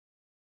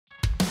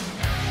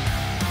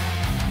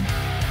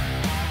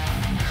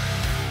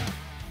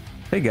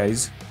Hey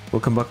guys,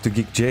 welcome back to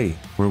GeekJ,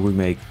 where we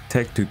make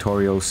tech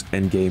tutorials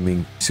and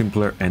gaming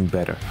simpler and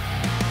better.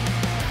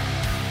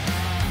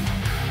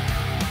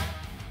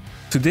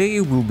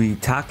 Today we'll be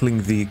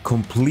tackling the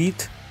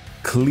complete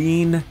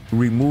clean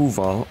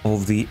removal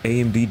of the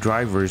AMD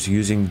drivers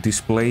using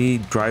Display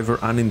Driver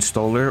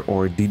Uninstaller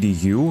or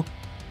DDU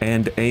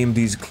and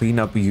AMD's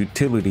Cleanup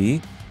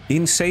Utility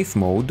in safe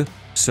mode,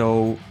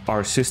 so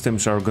our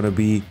systems are going to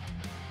be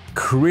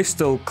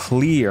crystal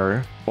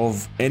clear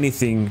of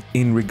anything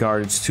in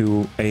regards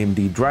to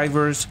AMD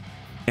drivers,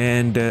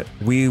 and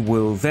we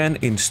will then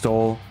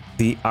install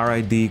the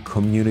R.ID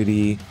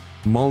Community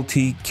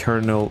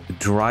Multi-Kernel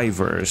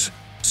Drivers.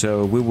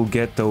 So we will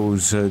get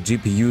those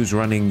GPUs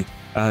running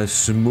as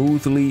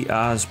smoothly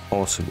as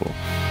possible.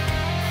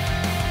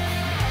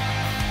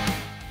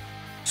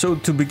 So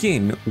to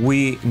begin,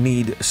 we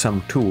need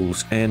some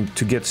tools, and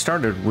to get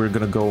started, we're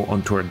gonna go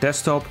onto our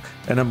desktop,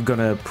 and I'm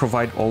gonna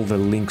provide all the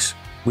links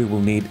we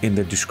will need in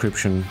the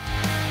description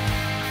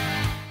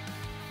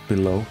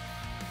below,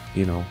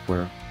 you know,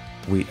 where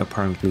we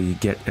apparently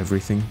get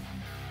everything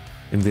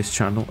in this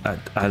channel.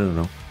 I don't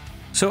know.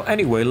 So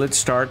anyway, let's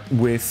start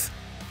with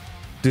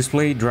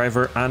Display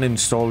Driver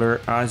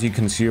Uninstaller. As you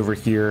can see over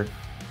here,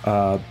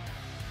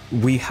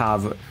 we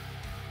have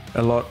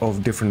a lot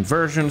of different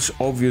versions.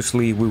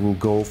 Obviously, we will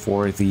go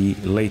for the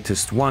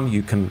latest one.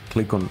 You can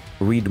click on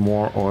read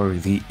more or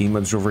the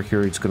image over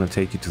here. It's going to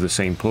take you to the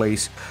same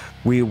place.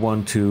 We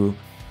want to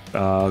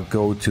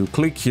go to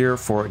click here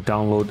for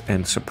download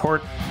and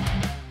support,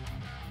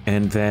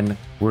 and then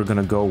we're going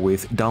to go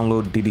with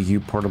download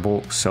DDU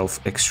portable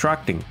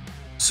self-extracting.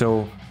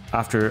 So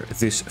after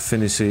this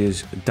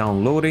finishes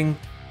downloading,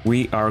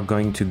 we are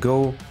going to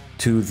go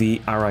to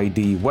the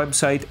R.ID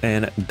website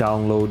and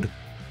download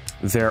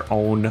their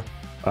own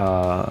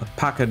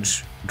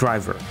package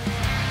driver.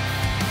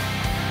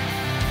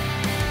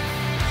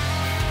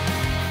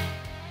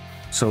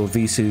 So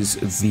this is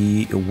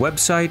the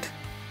website.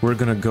 We're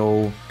gonna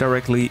go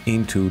directly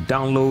into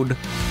download,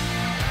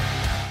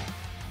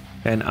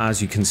 and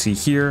as you can see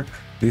here,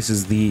 this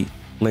is the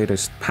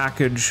latest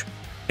package,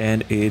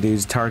 and it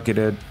is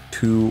targeted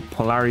to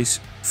Polaris,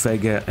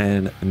 Vega,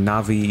 and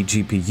Navi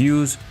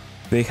GPUs.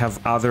 They have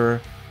other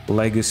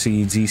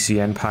legacy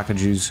GCN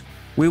packages.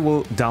 We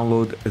will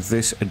download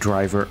this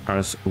driver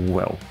as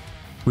well.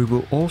 We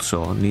will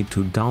also need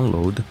to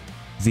download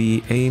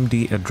the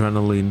AMD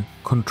Adrenalin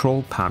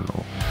control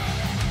panel.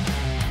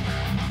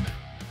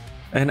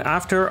 And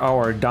after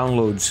our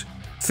downloads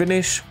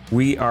finish,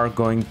 we are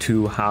going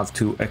to have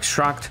to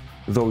extract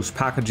those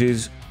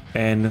packages,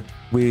 and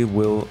we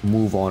will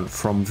move on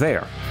from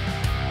there.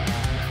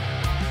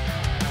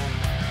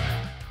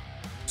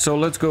 So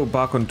let's go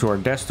back onto our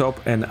desktop,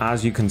 and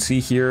as you can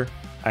see here,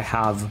 I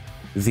have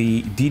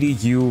the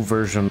DDU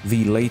version,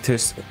 the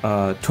latest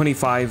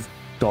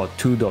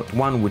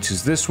 25.2.1, which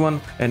is this one.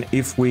 And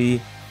if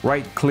we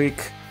right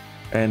click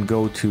and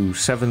go to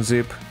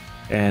 7-zip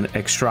and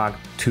extract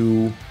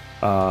to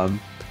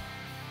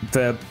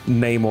the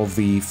name of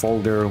the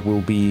folder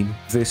will be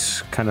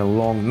this kind of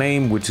long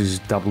name, which is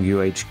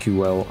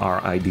WHQL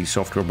R.ID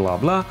software blah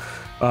blah.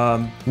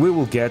 We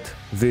will get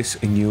this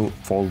new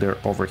folder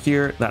over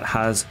here that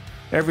has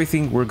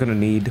everything we're gonna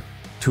need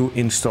to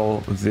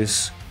install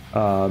this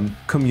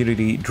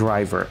community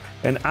driver.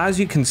 And as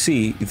you can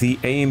see, the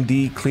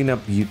AMD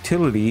Cleanup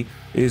Utility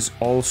is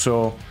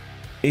also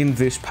in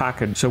this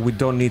package, so we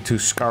don't need to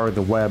scour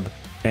the web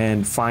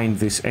and find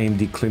this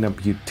AMD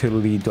Cleanup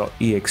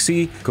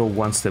Utility.exe. Go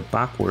one step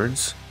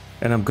backwards,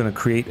 and I'm gonna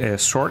create a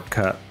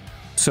shortcut.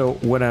 So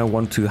when I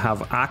want to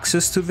have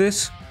access to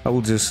this, I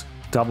will just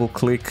double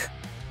click,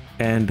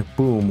 and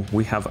boom,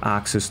 we have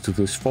access to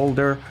this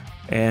folder,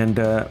 and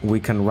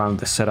we can run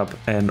the setup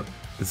and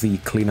the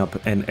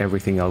cleanup and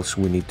everything else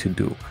we need to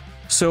do.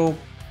 So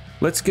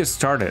let's get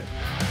started.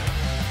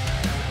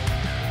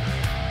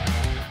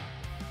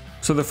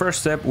 So the first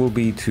step will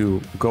be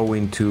to go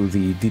into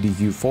the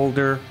DDU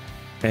folder,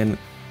 and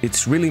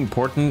it's really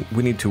important.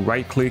 We need to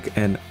right click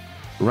and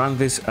run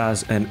this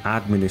as an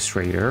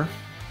administrator.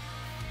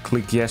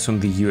 Click yes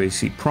on the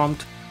UAC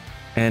prompt,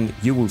 and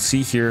you will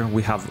see here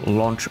we have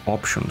launch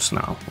options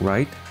now,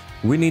 right?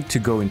 We need to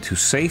go into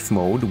safe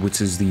mode,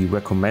 which is the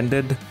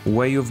recommended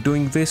way of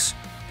doing this,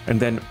 and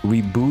then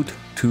reboot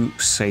to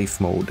safe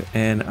mode.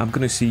 And I'm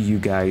gonna see you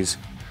guys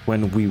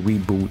when we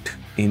reboot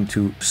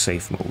into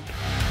safe mode.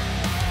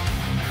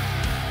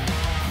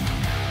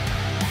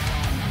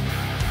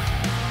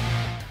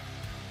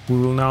 We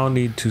will now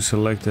need to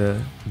select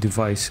a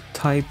device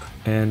type,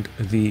 and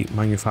the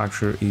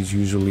manufacturer is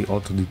usually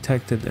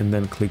auto-detected, and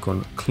then click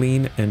on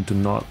clean and do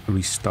not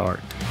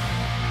restart.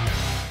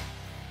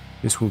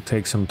 This will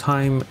take some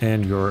time,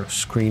 and your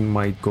screen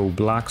might go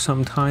black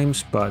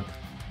sometimes, but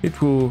it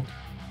will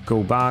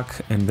go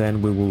back, and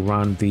then we will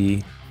run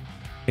the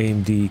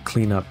AMD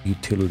Cleanup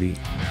Utility.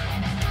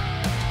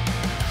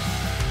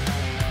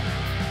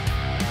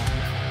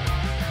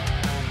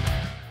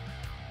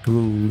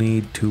 We'll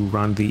need to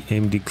run the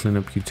AMD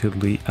Cleanup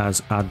Utility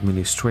as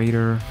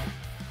administrator,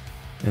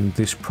 and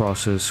this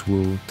process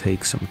will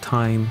take some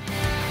time.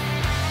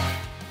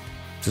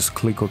 just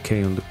click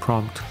OK on the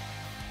prompt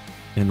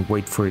and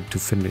wait for it to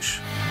finish.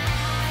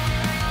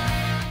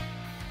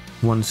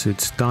 Once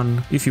it's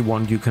done, if you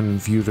want, you can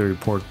view the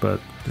report, but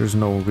there's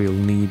no real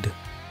need.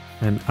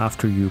 And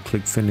after you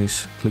click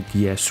finish, click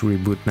yes,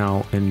 reboot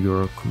now, and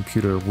your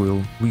computer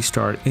will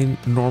restart in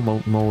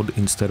normal mode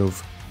instead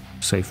of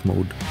safe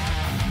mode.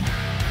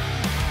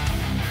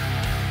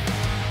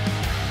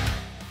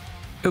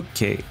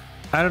 Okay,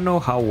 I don't know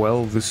how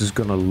well this is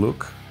gonna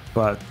look,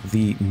 but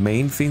the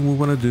main thing we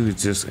want to do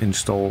is just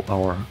install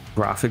our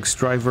graphics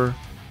driver.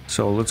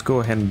 So let's go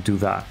ahead and do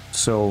that.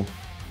 So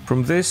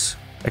from this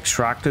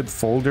extracted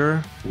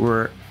folder,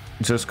 we're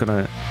just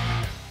gonna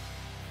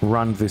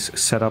run this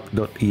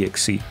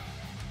setup.exe.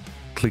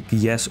 Click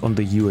yes on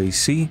the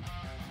UAC.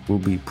 We'll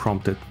be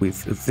prompted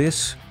with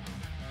this.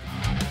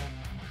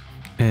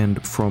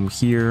 And from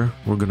here,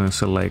 we're gonna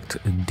select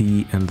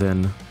D and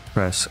then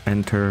press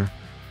enter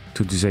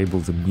to disable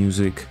the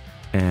music,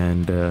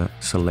 and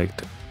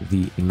select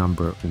the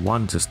number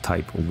 1, just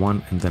type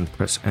 1 and then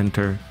press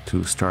enter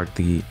to start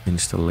the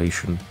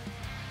installation.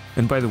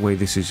 And by the way,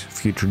 this is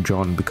future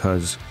John,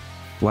 because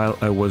while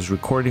I was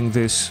recording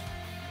this,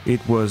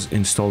 it was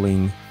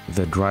installing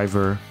the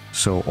driver,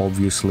 so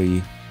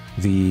obviously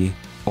the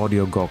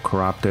audio got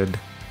corrupted,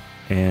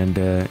 and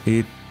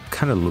it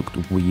kind of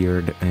looked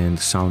weird and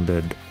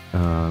sounded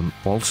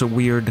also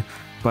weird,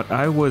 but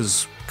I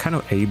was kind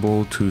of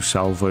able to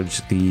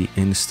salvage the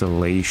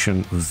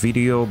installation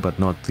video but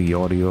not the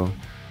audio.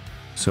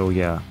 So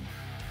yeah,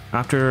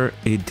 after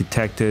it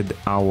detected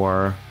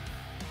our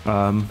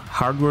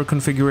hardware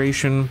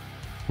configuration,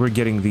 we're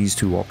getting these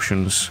two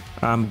options.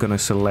 I'm gonna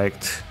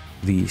select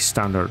the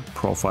standard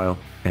profile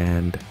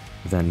and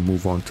then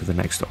move on to the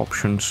next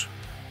options.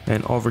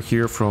 And over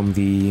here from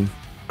the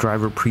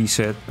driver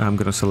preset, I'm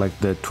gonna select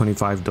the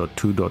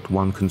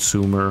 25.2.1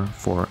 consumer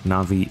for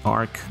Navi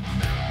Arc.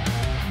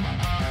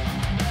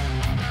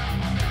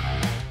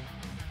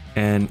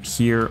 And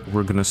here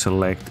we're gonna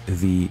select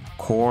the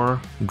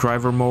core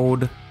driver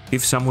mode.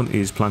 If someone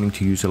is planning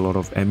to use a lot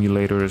of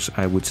emulators,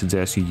 I would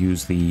suggest you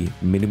use the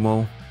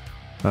minimal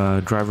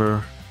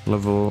driver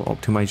level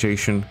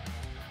optimization.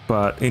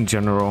 But in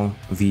general,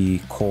 the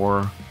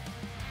core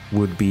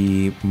would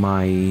be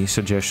my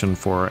suggestion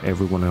for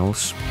everyone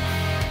else.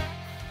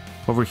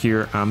 Over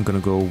here, I'm gonna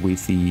go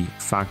with the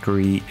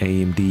factory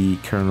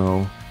AMD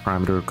kernel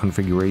parameter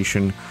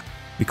configuration,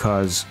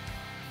 because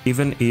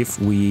even if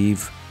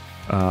we've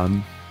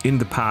in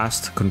the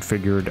past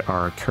configured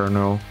our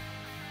kernel,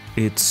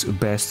 it's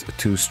best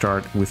to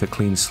start with a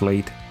clean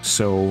slate.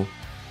 So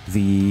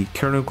the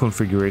kernel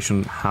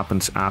configuration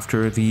happens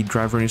after the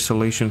driver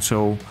installation,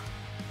 so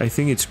I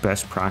think it's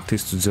best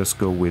practice to just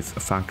go with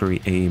factory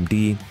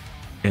AMD,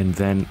 and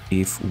then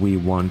if we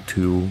want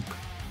to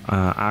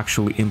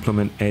actually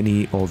implement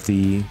any of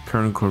the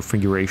kernel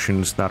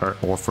configurations that are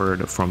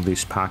offered from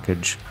this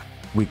package,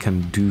 we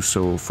can do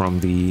so from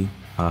the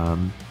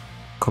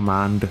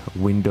command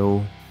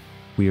window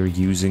we are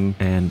using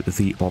and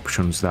the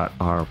options that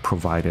are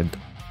provided.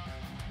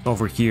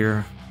 Over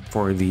here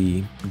for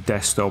the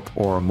desktop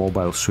or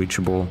mobile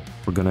switchable,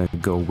 we're gonna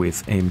go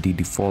with AMD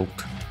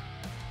default,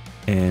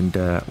 and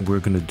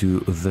we're gonna do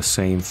the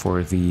same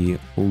for the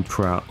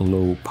ultra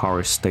low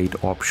power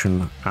state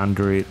option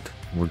under it.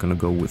 We're gonna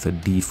go with the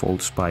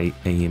defaults by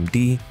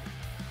AMD.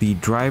 The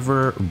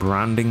driver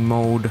branding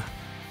mode,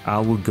 I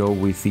will go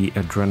with the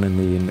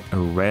Adrenalin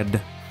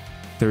red.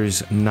 There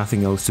is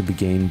nothing else to be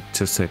gained,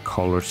 just a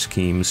color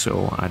scheme,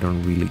 so I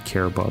don't really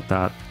care about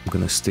that. I'm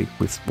gonna stick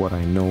with what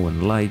I know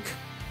and like.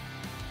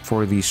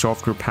 For the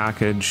software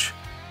package,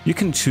 you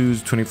can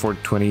choose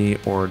 2420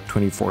 or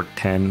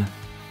 2410.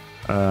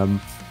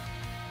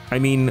 I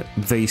mean,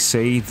 they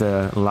say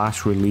the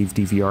last released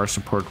DVR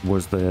support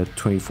was the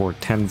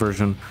 2410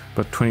 version,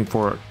 but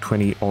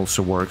 2420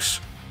 also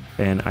works.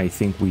 And I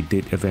think we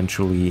did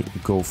eventually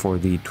go for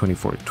the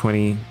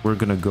 2420. We're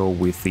gonna go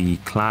with the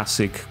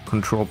classic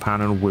control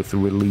panel with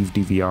Relief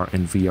DVR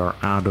and VR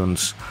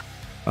add-ons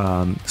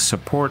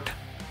support.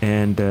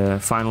 And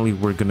finally,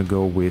 we're gonna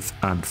go with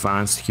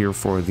advanced here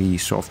for the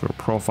software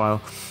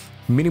profile.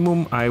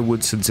 Minimum, I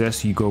would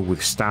suggest you go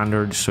with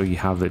standard, so you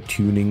have the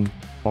tuning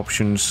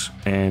options,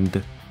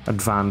 and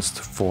advanced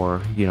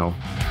for, you know,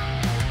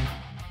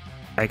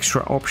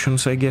 extra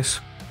options, I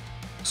guess.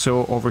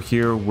 So over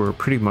here, we're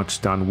pretty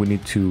much done. We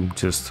need to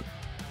just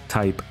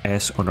type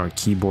S on our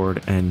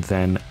keyboard and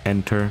then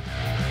enter.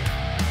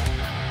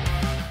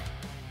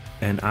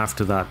 And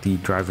after that, the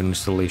driver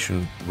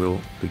installation will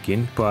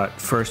begin. But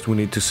first we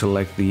need to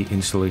select the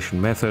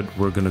installation method.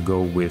 We're gonna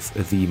go with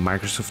the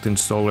Microsoft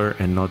installer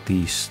and not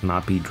the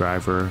Snappy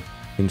driver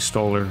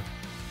installer,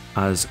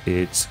 as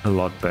it's a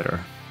lot better.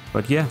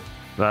 But yeah,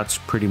 that's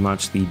pretty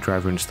much the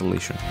driver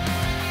installation.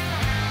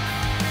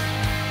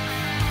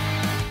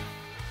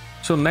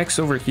 So next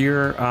over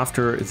here,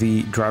 after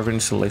the driver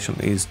installation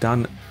is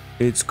done,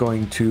 it's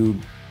going to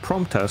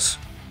prompt us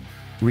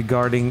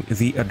regarding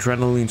the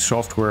Adrenalin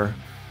software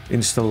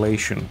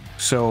installation.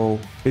 So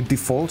it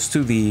defaults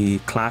to the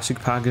classic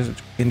package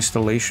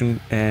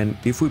installation, and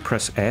if we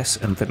press S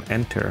and then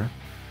enter,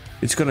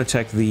 it's going to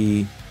check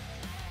the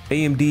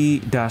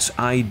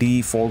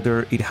AMD-ID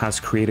folder it has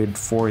created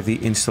for the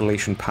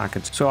installation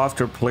package. So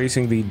after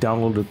placing the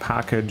downloaded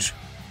package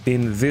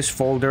in this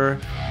folder,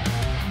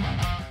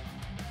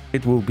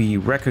 it will be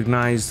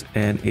recognized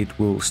and it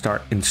will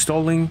start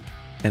installing,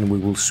 and we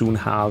will soon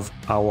have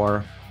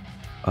our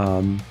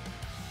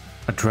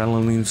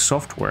Adrenalin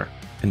software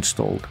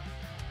installed.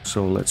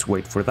 So let's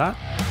wait for that.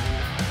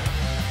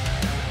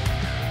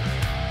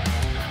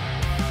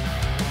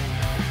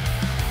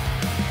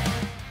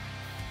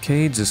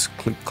 Okay, just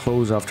click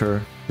close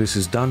after this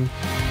is done.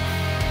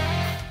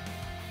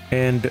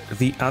 And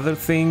the other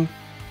thing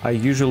I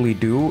usually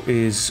do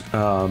is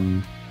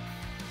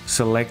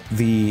select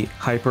the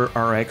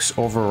HyperRX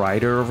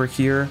overrider over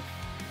here,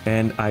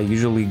 and I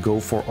usually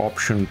go for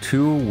option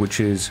 2, which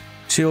is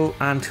Chill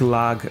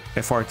Anti-Lag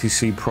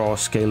FRTC Pro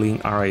Scaling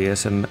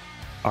RIS and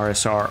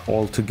RSR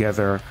all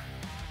together.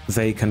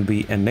 They can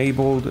be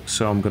enabled,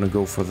 so I'm gonna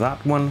go for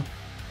that one.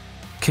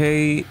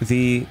 Okay,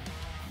 the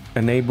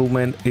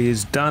enablement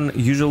is done.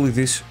 Usually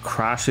this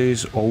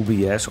crashes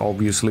OBS,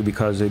 obviously,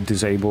 because it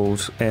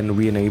disables and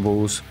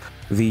re-enables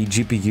the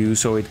GPU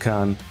so it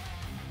can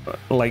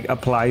like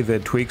apply the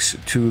tweaks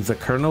to the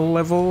kernel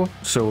level.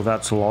 So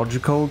that's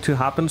logical to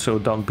happen, so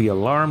don't be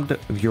alarmed.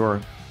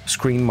 Your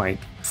screen might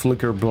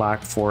flicker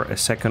black for a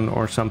second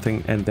or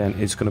something, and then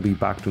it's going to be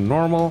back to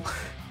normal.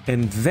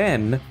 And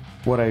then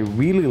what I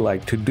really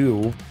like to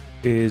do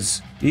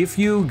is, if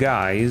you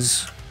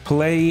guys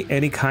play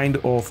any kind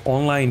of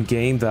online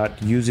game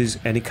that uses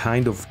any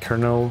kind of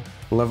kernel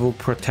level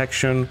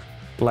protection,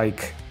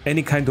 like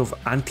any kind of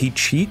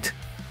anti-cheat,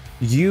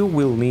 you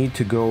will need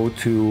to go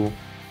to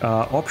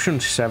option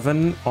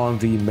 7 on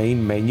the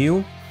main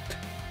menu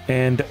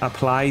and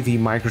apply the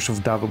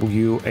Microsoft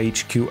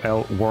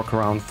WHQL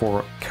workaround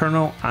for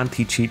kernel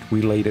anti-cheat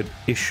related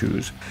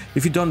issues.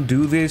 If you don't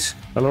do this,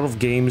 a lot of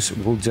games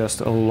will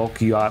just lock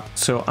you out.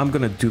 So I'm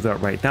gonna do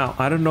that right now.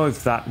 I don't know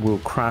if that will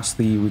crash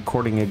the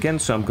recording again,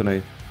 so I'm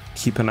gonna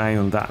keep an eye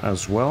on that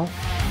as well.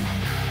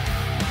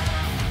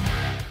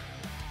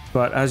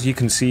 But as you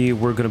can see,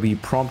 we're going to be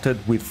prompted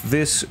with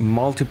this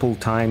multiple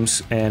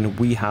times, and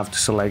we have to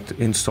select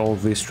install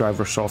this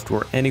driver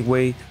software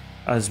anyway,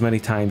 as many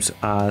times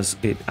as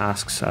it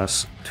asks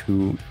us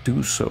to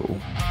do so.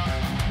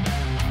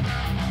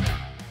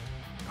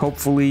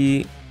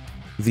 Hopefully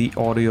the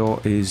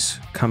audio is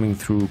coming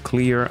through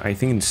clear. I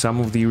think in some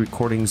of the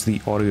recordings the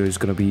audio is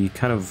going to be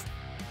kind of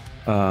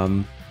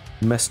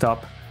messed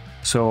up,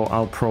 so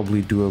I'll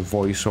probably do a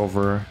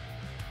voiceover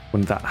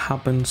when that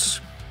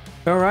happens.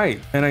 All right,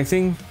 and I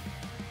think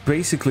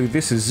basically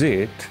this is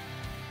it.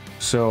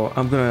 So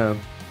I'm gonna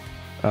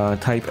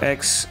type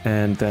X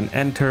and then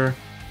enter,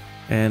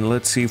 and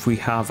let's see if we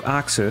have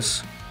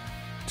access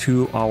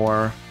to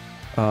our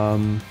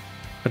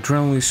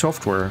Adrenalin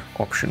software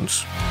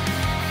options.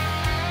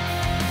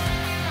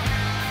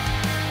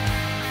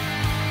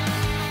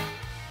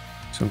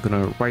 So I'm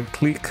gonna right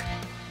click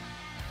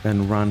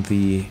and run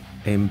the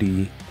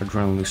AMD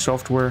Adrenalin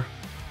software.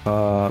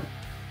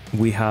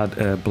 We had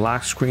a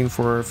black screen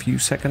for a few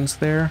seconds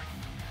there.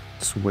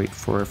 Let's wait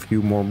for a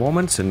few more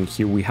moments, and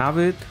here we have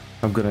it.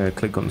 I'm gonna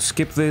click on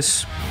skip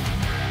this.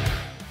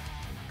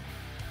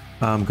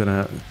 I'm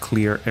gonna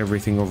clear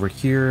everything over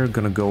here.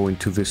 Gonna go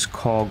into this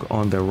cog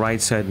on the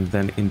right side and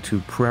then into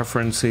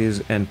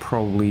preferences and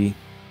probably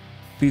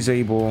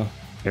disable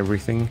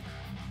everything,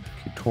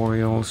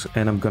 tutorials,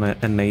 and I'm gonna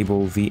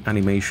enable the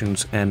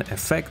animations and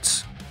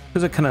effects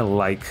because I kind of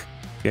like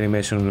the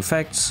animation and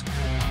effects.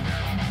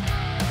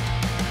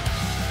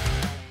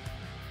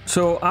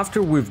 So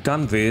after we've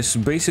done this,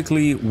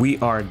 basically we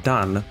are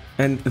done.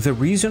 And the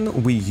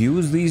reason we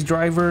use these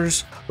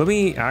drivers, let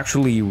me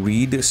actually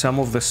read some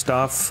of the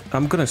stuff.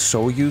 I'm gonna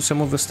show you some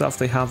of the stuff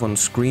they have on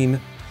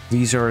screen.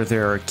 These are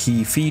their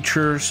key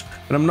features,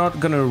 and I'm not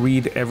gonna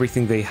read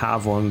everything they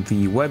have on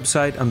the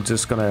website. I'm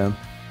just gonna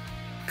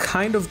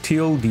kind of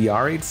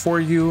TLDR it for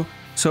you.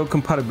 So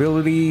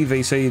compatibility,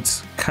 they say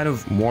it's kind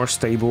of more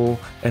stable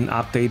and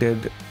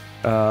updated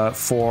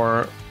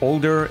for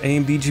older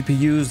AMD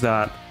GPUs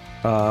that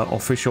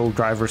official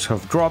drivers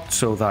have dropped,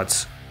 so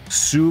that's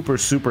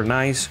super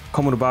nice.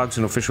 Common bugs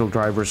and official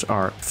drivers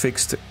are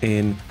fixed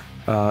in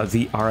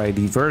the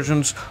R.ID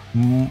versions,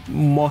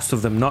 most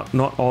of them,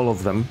 not all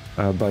of them,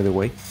 by the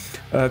way.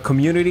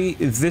 Community,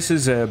 this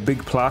is a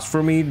big plus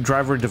for me.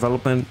 Driver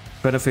development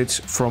benefits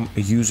from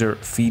user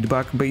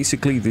feedback.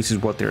 Basically, this is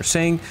what they're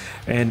saying,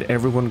 and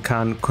everyone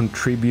can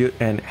contribute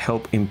and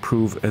help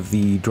improve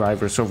the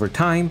drivers over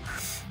time.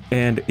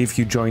 And if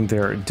you join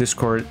their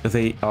Discord,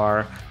 they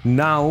are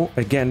now,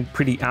 again,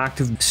 pretty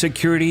active.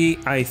 Security,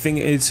 I think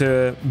it's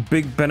a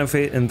big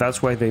benefit, and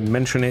that's why they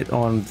mention it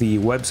on the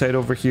website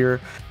over here.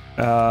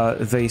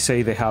 They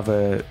say they have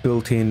a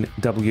built-in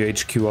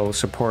WHQL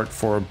support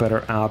for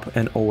better app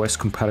and OS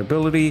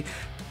compatibility.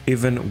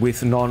 Even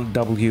with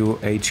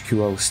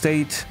non-WHQL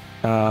state,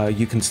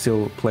 you can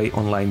still play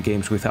online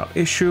games without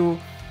issue.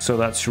 So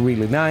that's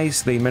really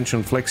nice. They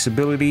mention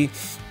flexibility,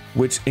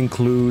 which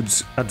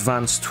includes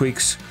advanced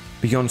tweaks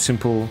beyond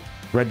simple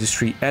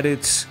registry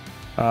edits.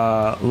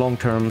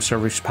 long-term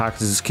service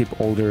packages keep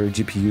older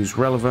GPUs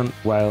relevant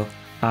while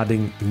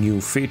adding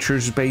new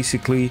features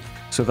basically,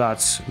 so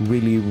that's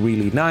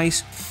really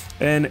nice.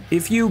 And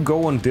if you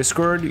go on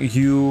Discord,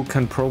 you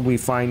can probably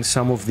find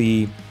some of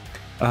the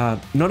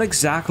not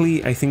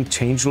exactly I think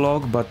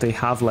changelog, but they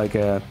have like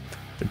a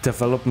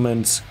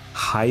development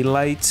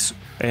highlights,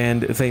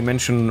 and they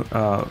mention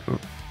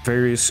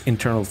various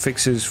internal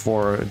fixes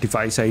for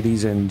device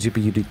IDs and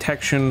GPU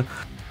detection,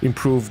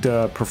 improved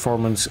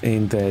performance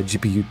in the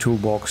GPU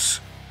toolbox,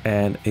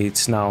 and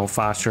it's now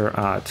faster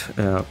at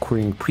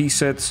querying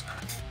presets,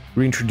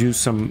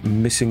 reintroduced some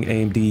missing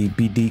AMD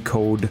BD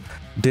code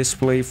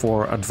display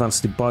for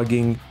advanced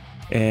debugging,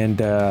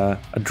 and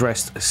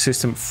addressed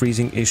system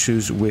freezing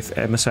issues with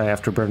MSI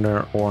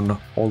Afterburner on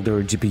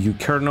older GPU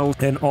kernels.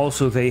 And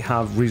also they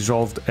have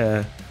resolved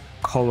a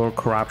color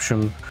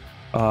corruption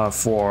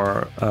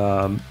for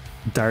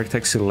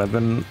DirectX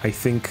 11, I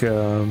think,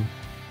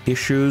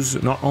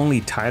 issues, not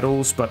only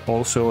titles, but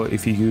also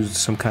if you used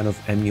some kind of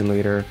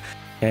emulator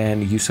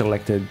and you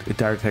selected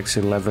DirectX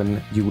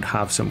 11, you would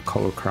have some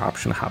color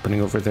corruption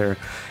happening over there.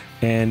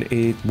 And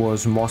it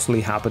was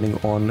mostly happening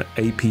on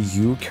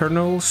APU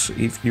kernels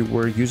if you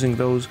were using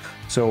those,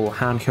 so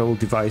handheld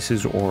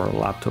devices or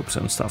laptops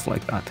and stuff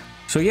like that.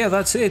 So yeah,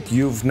 that's it.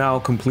 You've now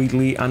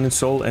completely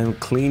uninstalled and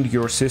cleaned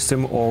your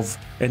system of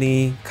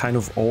any kind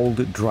of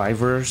old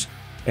drivers,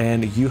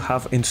 and you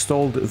have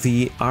installed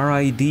the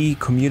R.ID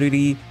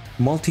Community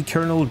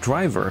Multi-Kernel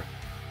Driver.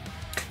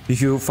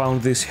 If you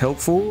found this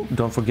helpful,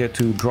 don't forget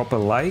to drop a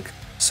like,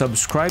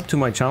 subscribe to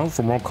my channel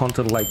for more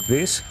content like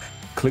this,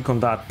 click on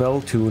that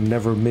bell to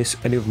never miss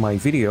any of my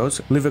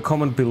videos, leave a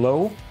comment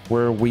below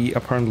where we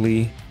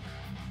apparently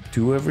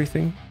do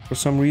everything for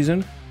some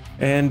reason,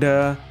 and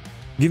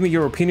give me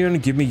your opinion,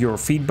 give me your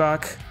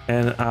feedback,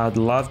 and I'd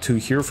love to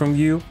hear from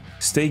you.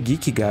 Stay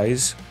geeky,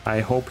 guys. I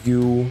hope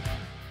you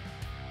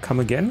come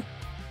again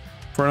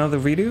for another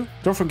video.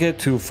 Don't forget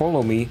to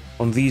follow me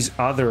on these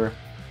other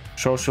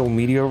social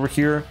media over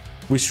here.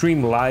 We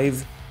stream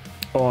live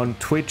on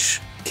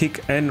Twitch,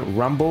 Kick, and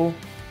Rumble.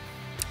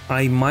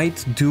 I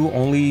might do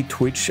only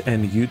Twitch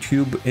and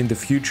YouTube in the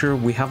future.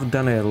 We haven't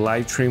done a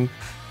live stream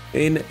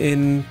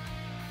in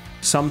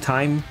some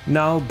time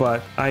now,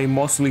 but I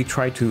mostly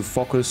try to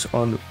focus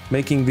on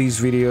making these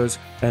videos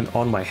and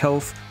on my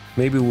health.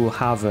 Maybe we'll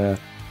have a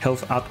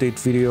health update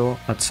video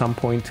at some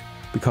point,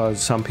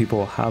 because some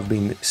people have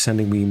been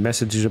sending me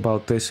messages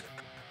about this.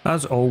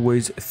 As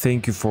always,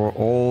 thank you for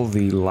all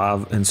the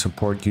love and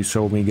support you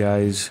show me,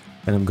 guys,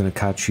 and I'm gonna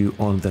catch you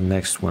on the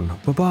next one.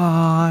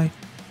 Bye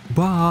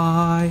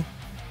bye.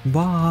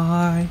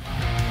 Bye.